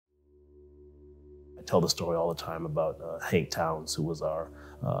I tell the story all the time about Hank Towns, who was our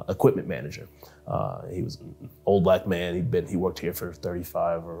equipment manager. He was an old black man. He worked here for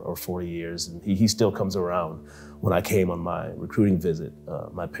 35 or 40 years, and he still comes around. When I came on my recruiting visit,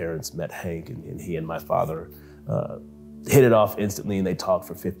 my parents met Hank, and he and my father hit it off instantly, and they talked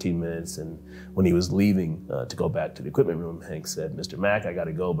for 15 minutes. And when he was leaving to go back to the equipment room, Hank said, "Mr. Mack, I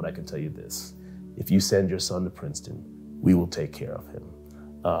gotta go, but I can tell you this. If you send your son to Princeton, we will take care of him."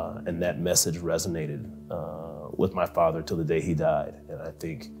 And that message resonated with my father till the day he died. And I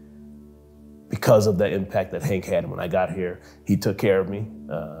think because of the impact that Hank had when I got here, he took care of me.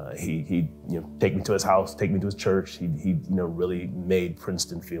 He take me to his house, take me to his church. He really made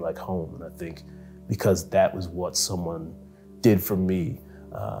Princeton feel like home. And I think because that was what someone did for me,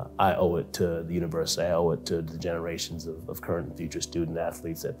 I owe it to the university. I owe it to the generations of current and future student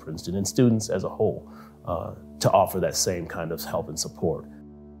athletes at Princeton and students as a whole to offer that same kind of help and support.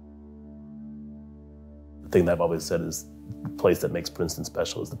 The thing that I've always said is the place that makes Princeton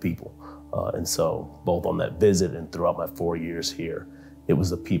special is the people. And so both on that visit and throughout my 4 years here, it was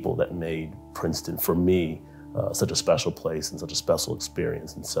the people that made Princeton, for me, such a special place and such a special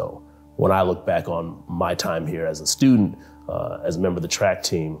experience. And so when I look back on my time here as a student, as a member of the track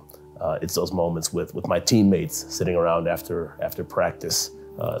team, it's those moments with my teammates sitting around after practice,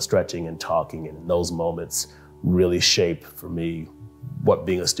 stretching and talking, and those moments really shape for me what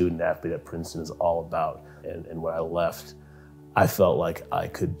being a student athlete at Princeton is all about. And when I left, I felt like I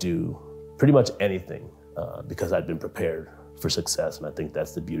could do pretty much anything because I'd been prepared for success, and I think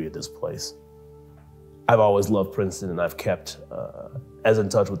that's the beauty of this place. I've always loved Princeton, and I've kept as in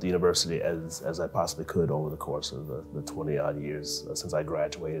touch with the university as I possibly could over the course of the 20-odd years since I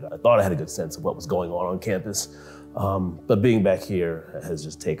graduated. I thought I had a good sense of what was going on campus, but being back here has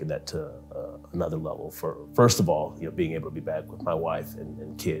just taken that to another level. First of all, being able to be back with my wife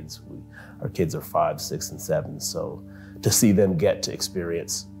and kids. Our kids are 5, 6, and 7, so to see them get to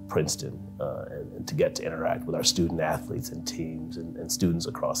experience Princeton and to get to interact with our student athletes and teams and students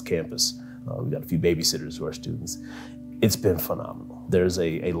across campus. We've got a few babysitters who are students. It's been phenomenal. There's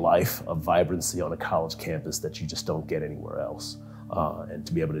a life of vibrancy on a college campus that you just don't get anywhere else. And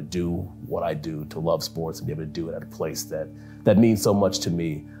to be able to do what I do, to love sports and be able to do it at a place that means so much to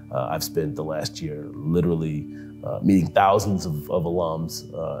me. I've spent the last year literally meeting thousands of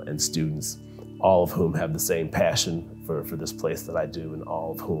alums and students, all of whom have the same passion for this place that I do, and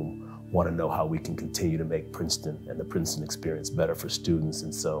all of whom want to know how we can continue to make Princeton and the Princeton experience better for students.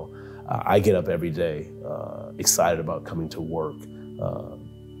 And so I get up every day excited about coming to work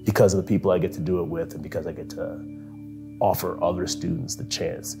because of the people I get to do it with, and because I get to offer other students the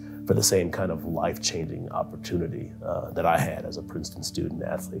chance for the same kind of life-changing opportunity that I had as a Princeton student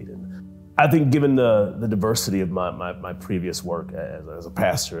athlete. And I think given the diversity of my previous work as a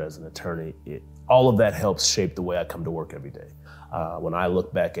pastor, as an attorney, all of that helps shape the way I come to work every day. When I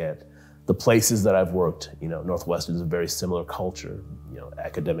look back at the places that I've worked, Northwestern is a very similar culture,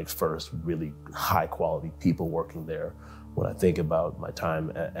 academics first, really high quality people working there. When I think about my time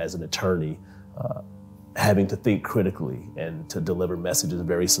as an attorney, having to think critically and to deliver messages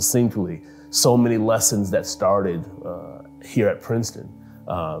very succinctly, so many lessons that started here at Princeton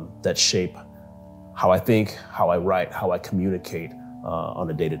that shape how I think, how I write, how I communicate on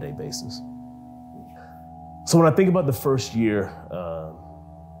a day-to-day basis. So when I think about the first year,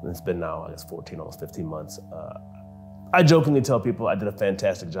 it's been now, I guess, 14, almost 15 months, I jokingly tell people I did a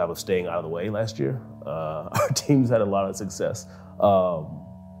fantastic job of staying out of the way last year. Our teams had a lot of success.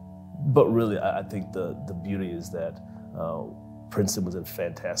 But really, I think the beauty is that Princeton was in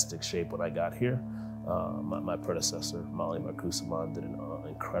fantastic shape when I got here. My predecessor, Molly Marcusamon, did an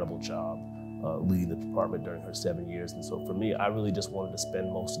incredible job leading the department during her 7 years. And so for me, I really just wanted to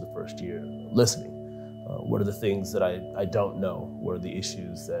spend most of the first year listening. What are the things that I don't know? What are the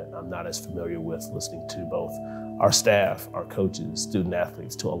issues that I'm not as familiar with? Listening to both our staff, our coaches, student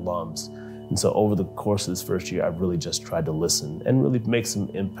athletes, to alums. And so over the course of this first year, I've really just tried to listen and really make some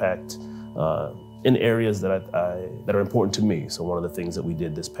impact in areas that are important to me. So one of the things that we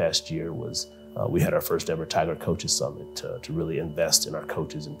did this past year was we had our first ever Tiger Coaches Summit to really invest in our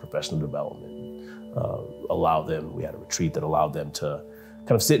coaches and professional development. We had a retreat that allowed them to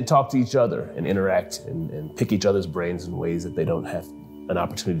kind of sit and talk to each other and interact and pick each other's brains in ways that they don't have an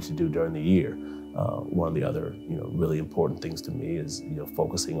opportunity to do during the year. One of the other, really important things to me is,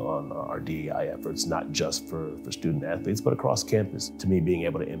 focusing on our DEI efforts, not just for student athletes, but across campus. To me, being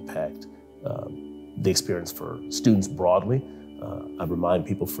able to impact the experience for students broadly. I remind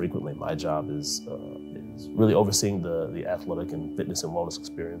people frequently, my job is is really overseeing the athletic and fitness and wellness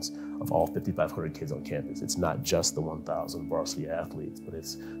experience of all 5,500 kids on campus. It's not just the 1,000 varsity athletes, but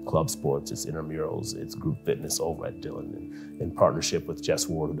it's club sports, it's intramurals, it's group fitness over at Dillon, and in partnership with Jess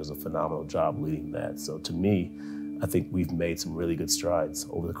Ward, who does a phenomenal job leading that. So to me, I think we've made some really good strides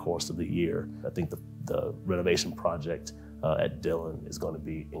over the course of the year. I think the renovation project at Dillon is going to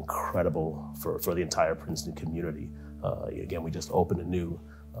be incredible for the entire Princeton community. Again, we just opened a new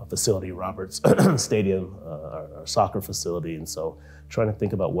facility, Roberts Stadium, our soccer facility, and so trying to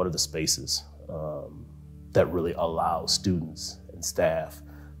think about what are the spaces that really allow students and staff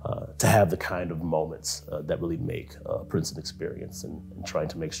to have the kind of moments that really make a Princeton experience, and trying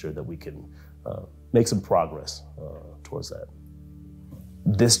to make sure that we can make some progress towards that.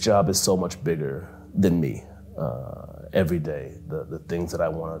 This job is so much bigger than me. Every day, the things that I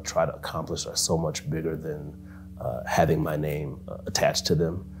want to try to accomplish are so much bigger than having my name attached to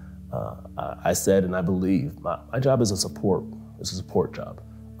them. I said, and I believe, my job is a support job.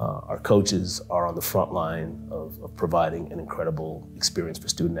 Our coaches are on the front line of providing an incredible experience for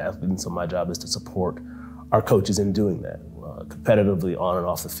student athletes, and so my job is to support our coaches in doing that, competitively on and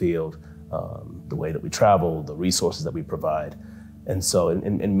off the field, the way that we travel, the resources that we provide. And so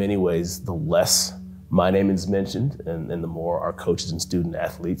in many ways, the less my name is mentioned and the more our coaches and student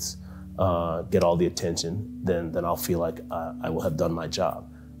athletes get all the attention, then I'll feel like I will have done my job.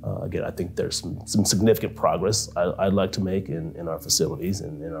 Again, I think there's some significant progress I'd like to make in our facilities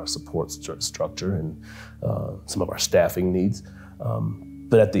and in our support structure and some of our staffing needs.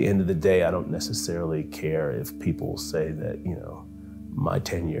 But at the end of the day, I don't necessarily care if people say that, my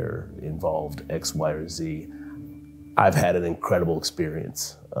tenure involved X, Y, or Z. I've had an incredible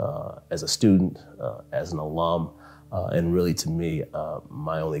experience as a student, as an alum, and really to me,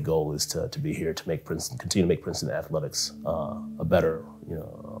 my only goal is to be here to continue to make Princeton Athletics a better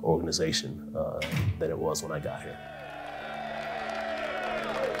organization than it was when I got here.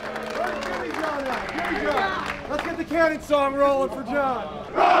 Let's get the cannon song rolling for John.